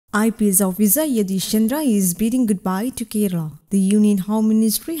IPS officer Yathish Chandra is bidding goodbye to Kerala. The Union Home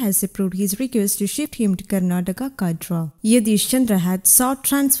Ministry has approved his request to shift him to Karnataka cadre. Yathish Chandra had sought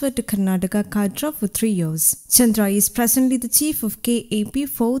transfer to Karnataka cadre for 3 years. Chandra is presently the chief of KAP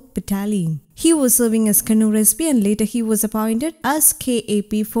 4th Battalion. He was serving as Kannur SP and later he was appointed as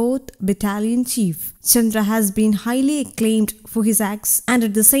KAP 4th Battalion Chief. Chandra has been highly acclaimed for his acts and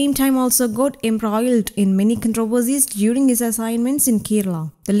at the same time also got embroiled in many controversies during his assignments in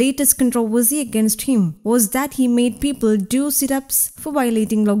Kerala. The latest controversy against him was that he made people do sit-ups for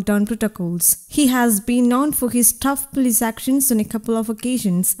violating lockdown protocols. He has been known for his tough police actions on a couple of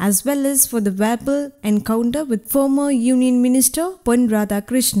occasions as well as for the verbal encounter with former Union Minister Pon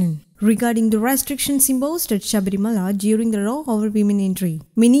Radhakrishnan regarding the restrictions imposed at Sabarimala during the law over women entry.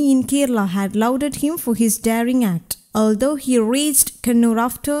 Many in Kerala had lauded him for his daring act, although he reached Kannur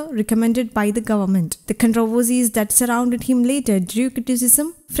after recommended by the government. The controversies that surrounded him later drew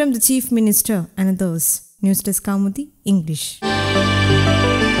criticism from the Chief Minister and others. News Desk Kaumudy, English.